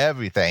them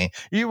everything.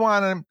 You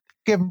want to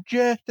give them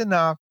just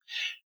enough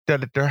so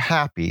that they're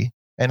happy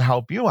and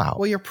help you out.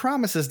 Well, your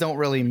promises don't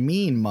really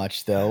mean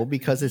much, though,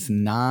 because it's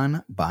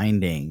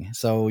non-binding.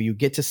 So you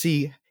get to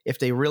see if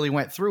they really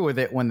went through with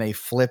it when they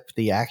flip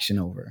the action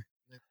over.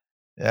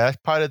 Yeah, that's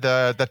part of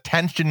the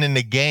tension in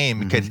the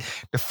game, because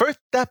the first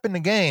step in the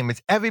game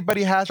is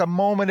everybody has a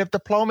moment of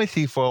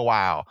diplomacy for a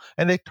while,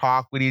 and they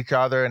talk with each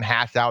other and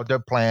hash out their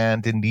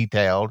plans in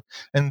detail.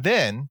 And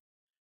then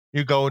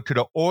you go to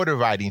the order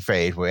writing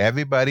phase, where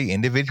everybody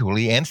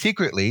individually and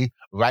secretly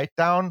write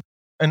down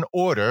an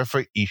order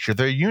for each of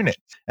their units.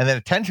 And then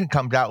the tension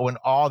comes out when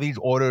all these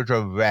orders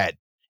are read,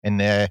 and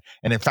then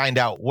find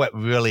out what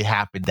really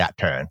happened that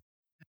turn.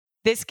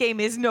 This game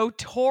is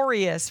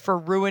notorious for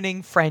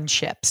ruining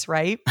friendships,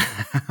 right?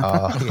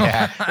 Oh,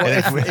 yeah.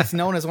 Well, it's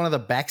known as one of the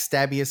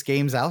backstabbiest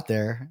games out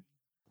there.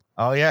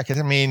 Oh, yeah, because,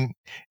 I mean,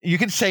 you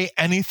can say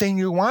anything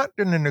you want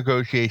in the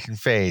negotiation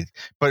phase,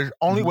 but it's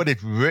only what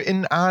is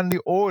written on the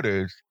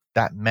orders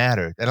that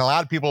matters. And a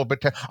lot of people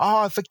pretend,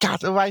 I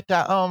forgot to write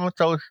that. Oh, I'm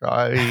so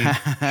sorry.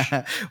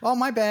 Oh,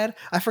 my bad.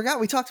 I forgot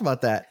we talked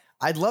about that.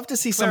 I'd love to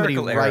see somebody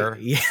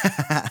write. Yeah.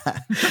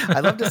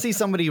 I'd love to see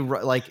somebody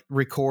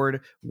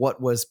record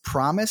what was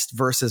promised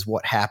versus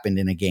what happened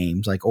in a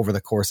game, like over the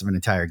course of an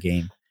entire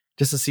game,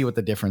 just to see what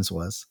the difference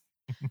was.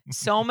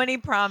 So many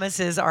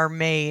promises are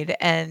made,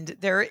 and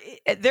there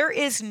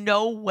is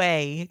no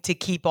way to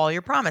keep all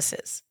your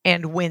promises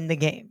and win the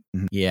game.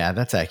 Yeah,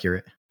 that's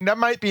accurate. That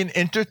might be an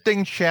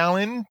interesting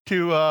challenge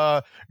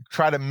to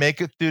try to make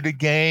it through the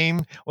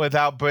game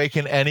without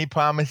breaking any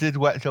promises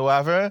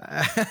whatsoever.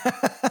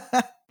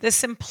 The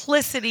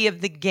simplicity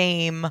of the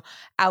game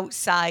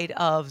outside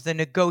of the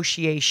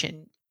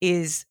negotiation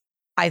is,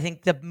 I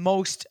think, the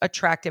most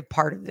attractive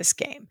part of this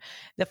game.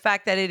 The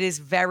fact that it is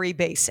very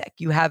basic.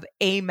 You have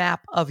a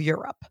map of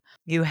Europe.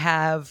 You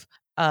have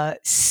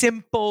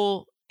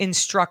simple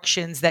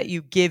instructions that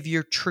you give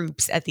your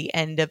troops at the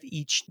end of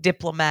each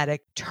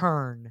diplomatic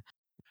turn.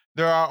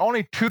 There are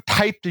only 2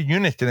 types of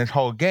units in this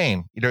whole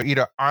game,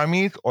 either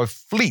armies or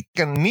fleet.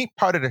 A neat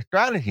part of the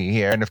strategy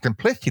here and the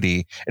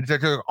simplicity is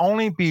that there'll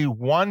only be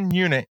 1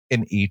 unit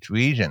in each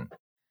region.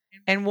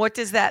 And what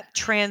does that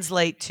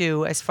translate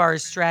to as far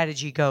as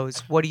strategy goes?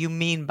 What do you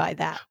mean by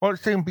that? Well,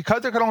 see,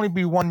 because there could only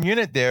be one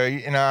unit there,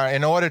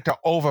 in order to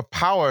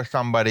overpower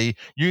somebody,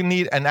 you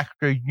need an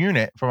extra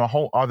unit from a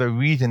whole other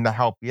reason to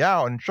help you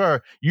out. And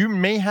sure, you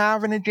may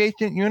have an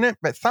adjacent unit,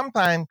 but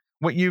sometimes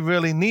what you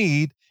really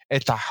need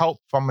is the help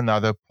from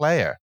another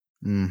player.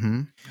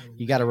 Mm-hmm.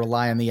 You got to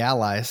rely on the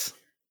allies.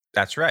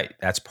 That's right.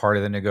 That's part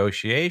of the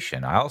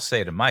negotiation. I'll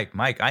say to Mike,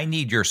 I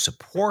need your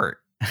support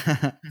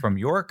from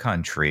your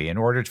country in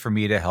order for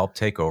me to help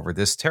take over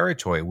this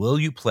territory. Will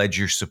you pledge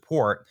your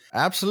support?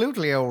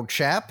 Absolutely, old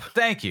chap.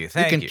 Thank you. You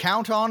can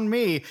count on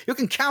me. You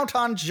can count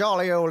on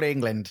jolly old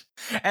England.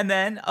 And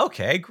then,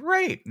 okay,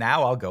 great.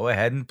 Now I'll go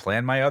ahead and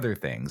plan my other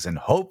things. And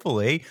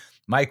hopefully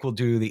Mike will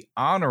do the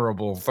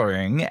honorable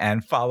thing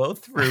and follow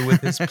through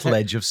with his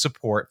pledge of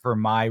support for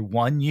my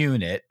one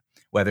unit,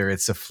 whether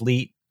it's a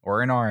fleet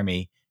or an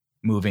army,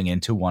 moving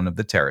into one of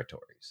the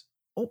territories.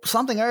 Oh,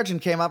 something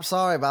urgent came up.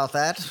 Sorry about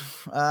that.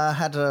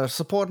 Had to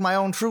support my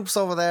own troops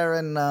over there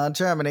in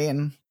Germany,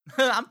 and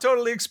I'm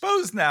totally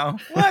exposed now.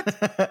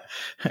 What?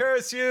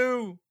 Curse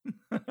you.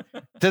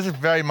 This is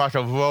very much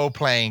a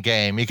role-playing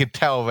game. You can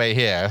tell right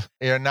here.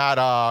 You're not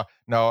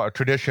a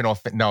traditional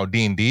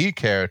D&D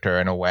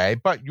character in a way,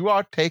 but you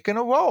are taking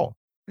a role.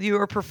 You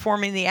are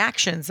performing the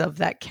actions of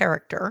that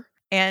character,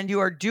 and you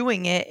are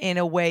doing it in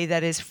a way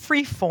that is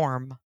free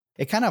form.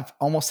 It kind of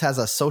almost has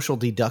a social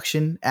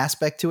deduction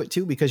aspect to it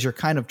too, because you're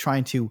kind of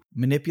trying to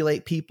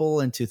manipulate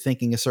people into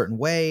thinking a certain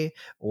way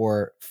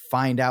or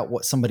find out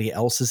what somebody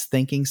else is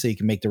thinking so you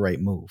can make the right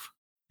move.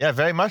 Yeah,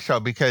 very much so,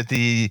 because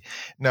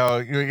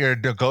you're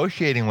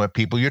negotiating with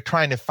people. You're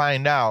trying to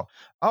find out,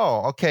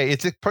 oh, okay, is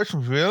this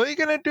person really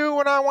going to do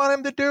what I want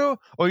him to do?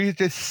 Or are you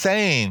just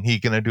saying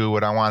he's going to do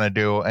what I want to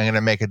do and going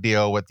to make a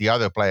deal with the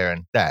other player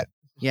instead?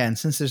 Yeah, and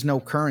since there's no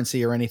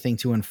currency or anything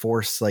to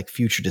enforce like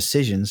future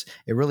decisions,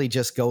 it really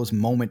just goes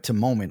moment to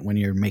moment when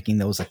you're making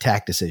those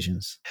attack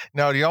decisions.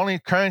 No, the only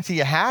currency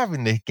you have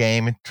in this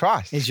game is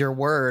trust. Is your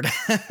word.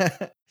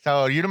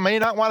 So you may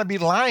not want to be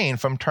lying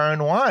from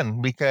turn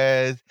one,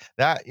 because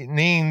that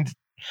means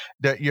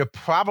that you're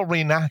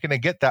probably not going to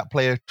get that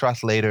player's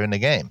trust later in the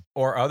game.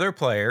 Or other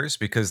players,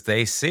 because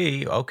they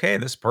see, okay,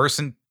 this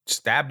person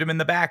stabbed him in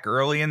the back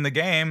early in the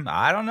game.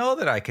 I don't know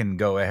that I can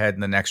go ahead in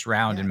the next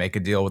round and make a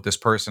deal with this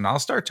person. I'll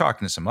start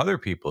talking to some other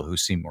people who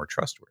seem more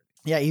trustworthy.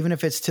 Yeah, even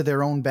if it's to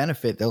their own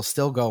benefit, they'll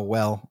still go,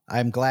 well,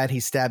 I'm glad he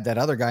stabbed that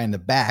other guy in the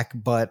back,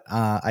 but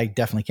I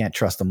definitely can't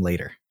trust him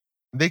later.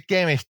 This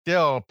game is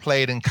still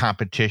played in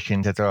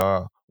competitions at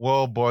the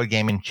World Board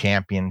Gaming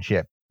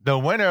Championship. The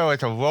winner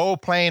is a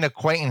role-playing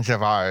acquaintance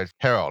of ours,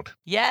 Harold.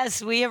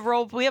 Yes, we have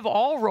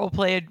all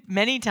role-played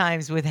many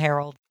times with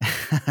Harold.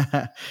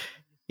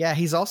 Yeah,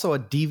 he's also a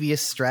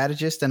devious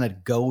strategist and a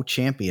Go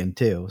champion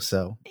too.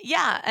 So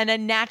yeah, and a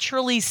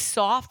naturally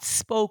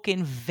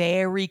soft-spoken,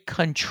 very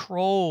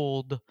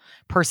controlled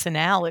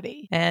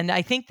personality. And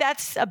I think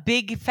that's a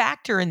big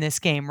factor in this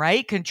game,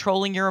 right?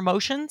 Controlling your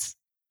emotions.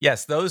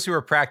 Yes, those who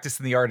are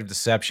practicing the art of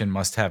deception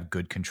must have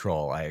good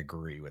control. I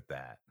agree with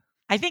that.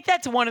 I think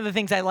that's one of the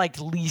things I liked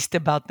least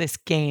about this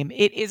game.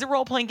 It is a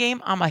role-playing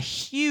game. I'm a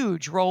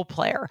huge role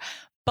player.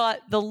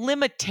 But the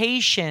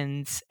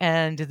limitations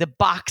and the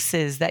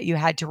boxes that you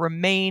had to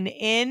remain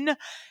in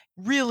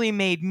really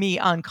made me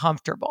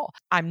uncomfortable.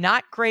 I'm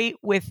not great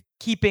with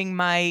keeping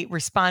my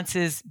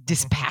responses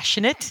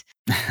dispassionate,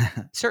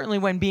 certainly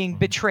when being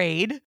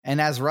betrayed.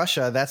 And as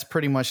Russia, that's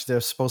pretty much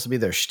supposed to be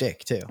their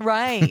shtick too.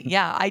 Right.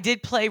 Yeah, I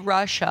did play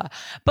Russia,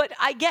 but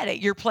I get it.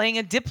 You're playing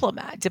a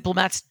diplomat.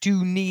 Diplomats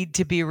do need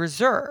to be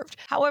reserved.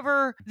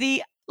 However,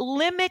 the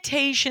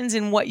limitations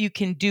in what you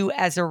can do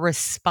as a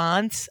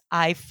response,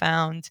 I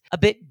found a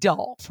bit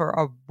dull for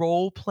a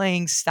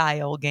role-playing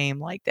style game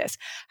like this.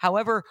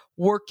 However,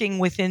 working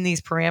within these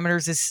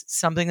parameters is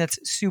something that's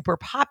super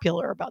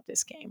popular about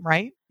this game,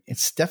 right?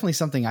 It's definitely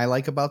something I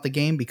like about the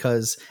game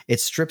because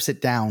it strips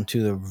it down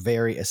to the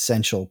very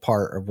essential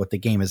part of what the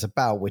game is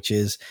about, which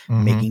is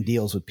making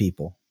deals with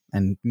people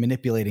and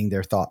manipulating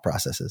their thought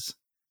processes.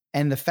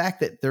 And the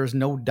fact that there's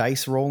no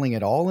dice rolling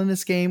at all in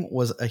this game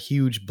was a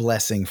huge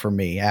blessing for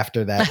me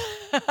after that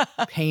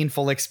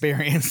painful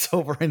experience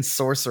over in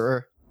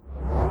Sorcerer.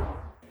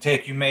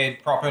 Take, you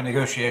made proper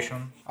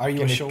negotiation. Are you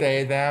Can you sure?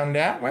 stay down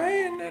that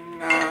way? And then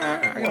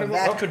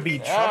That could be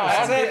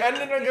troublesome. And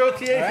the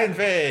negotiation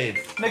phase.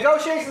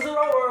 Negotiations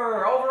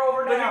are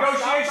over The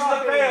negotiations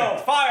have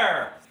failed.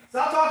 Fire!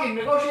 Stop talking.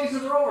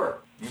 Negotiations are over.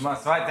 You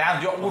must write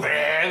down your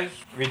orders.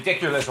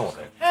 Ridiculous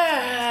order.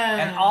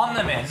 And on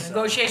them in.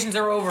 Negotiations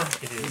are over.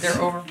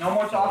 They're over. No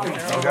more talking.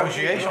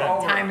 Negotiation.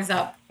 Time is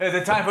up.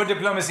 The time for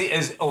diplomacy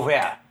is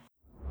over.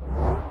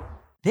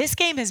 This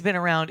game has been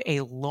around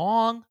a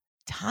long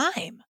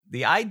time.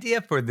 The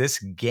idea for this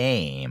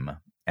game,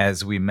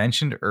 as we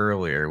mentioned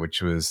earlier,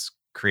 which was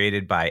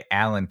created by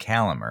Alan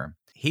Calamer,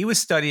 he was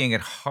studying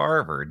at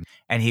Harvard,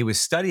 and he was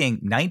studying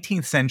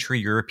 19th century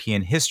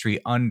European history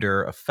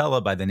under a fellow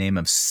by the name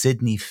of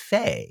Sidney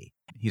Fay.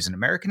 He's an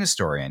American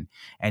historian,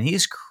 and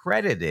he's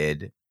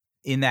credited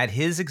in that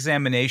his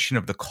examination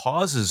of the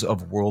causes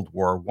of World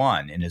War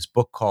I in his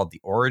book called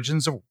The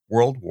Origins of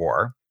World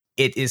War,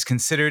 it is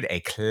considered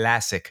a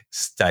classic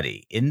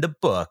study. In the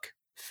book,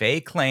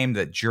 Fay claimed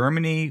that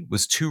Germany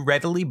was too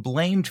readily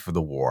blamed for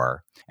the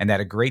war and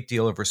that a great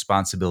deal of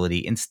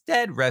responsibility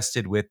instead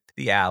rested with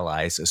the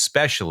Allies,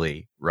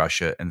 especially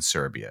Russia and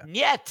Serbia.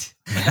 Yet.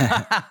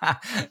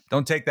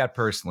 Don't take that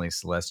personally,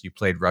 Celeste. You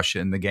played Russia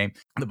in the game.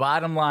 The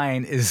bottom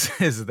line is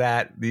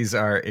that these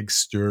are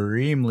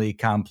extremely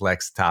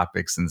complex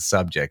topics and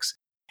subjects.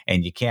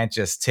 And you can't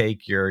just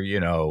take your,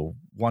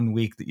 1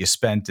 week that you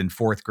spent in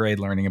 4th grade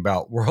learning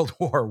about World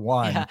War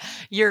I. Yeah,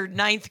 your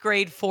 9th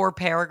grade 4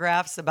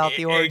 paragraphs about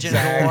the origin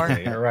of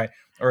the war. Right.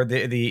 Or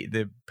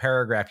the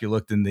paragraph you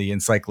looked in the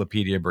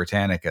Encyclopedia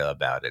Britannica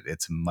about it.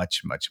 It's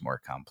much, much more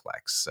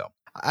complex. So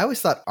I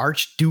always thought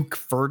Archduke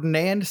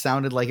Ferdinand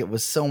sounded like it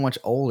was so much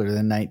older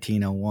than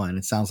 1901.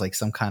 It sounds like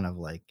some kind of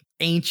like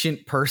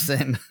ancient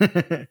person.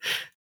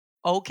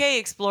 Okay,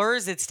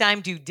 explorers, it's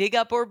time to dig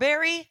up or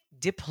bury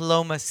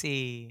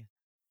diplomacy.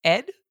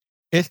 Ed?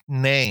 Its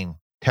name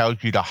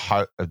tells you the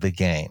heart of the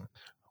game.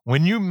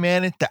 When you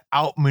manage to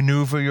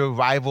outmaneuver your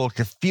rivals,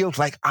 it feels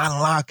like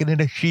unlocking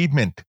an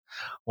achievement.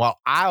 Well,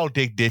 I'll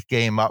dig this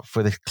game up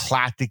for this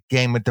classic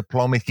game of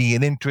diplomacy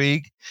and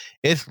intrigue.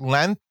 Its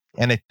length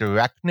and its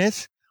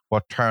directness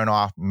will turn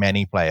off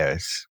many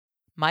players.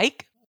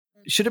 Mike?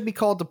 Should it be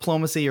called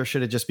diplomacy or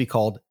should it just be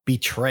called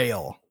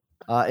betrayal?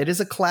 It is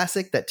a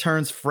classic that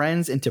turns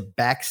friends into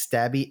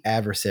backstabby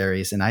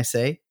adversaries, and I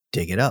say,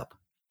 dig it up.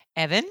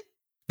 Evan?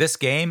 This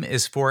game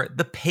is for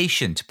the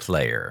patient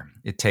player.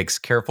 It takes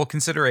careful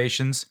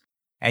considerations,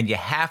 and you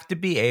have to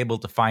be able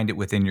to find it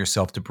within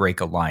yourself to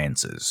break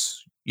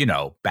alliances.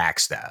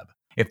 Backstab.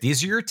 If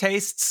these are your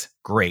tastes,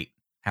 great.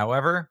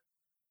 However,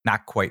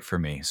 not quite for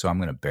me, so I'm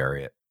going to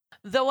bury it.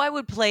 Though I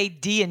would play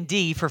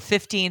D&D for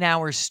 15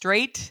 hours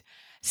straight,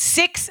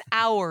 6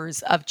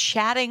 hours of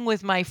chatting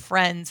with my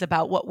friends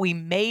about what we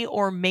may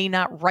or may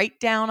not write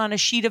down on a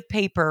sheet of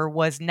paper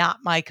was not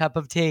my cup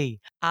of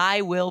tea.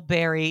 I will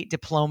bury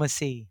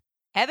diplomacy.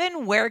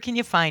 Evan, where can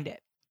you find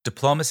it?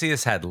 Diplomacy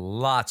has had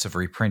lots of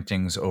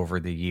reprintings over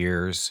the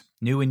years.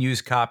 New and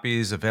used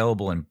copies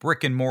available in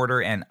brick and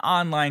mortar and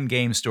online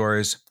game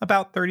stores,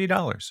 about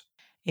 $30.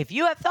 If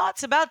you have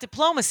thoughts about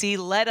diplomacy,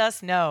 let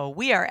us know.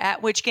 We are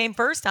at Which Game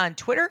First on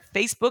Twitter,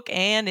 Facebook,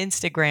 and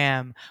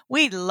Instagram.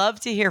 We'd love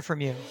to hear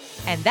from you.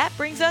 And that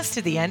brings us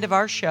to the end of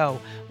our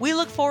show. We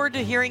look forward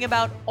to hearing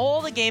about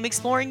all the game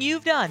exploring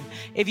you've done.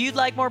 If you'd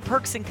like more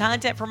perks and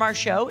content from our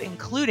show,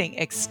 including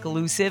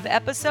exclusive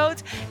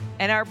episodes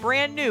and our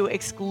brand new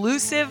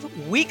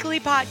exclusive weekly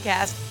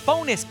podcast,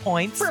 Bonus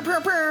Points.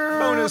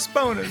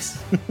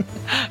 Bonus.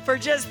 For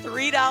just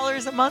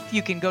 $3 a month,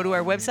 you can go to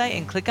our website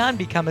and click on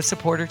Become a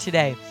Supporter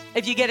today.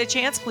 If you get a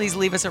chance, please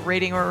leave us a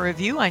rating or a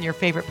review on your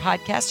favorite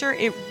podcaster.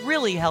 It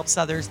really helps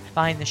others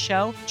find the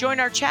show. Join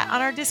our chat on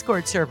our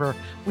Discord server.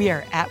 We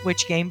are at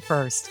Which Game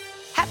First.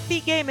 Happy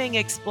gaming,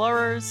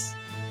 explorers.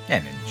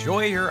 And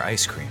enjoy your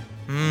ice cream.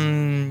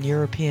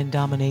 European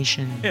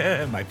domination.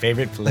 Yeah, my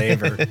favorite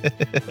flavor.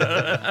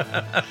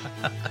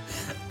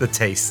 The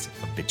taste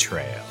of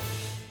betrayal.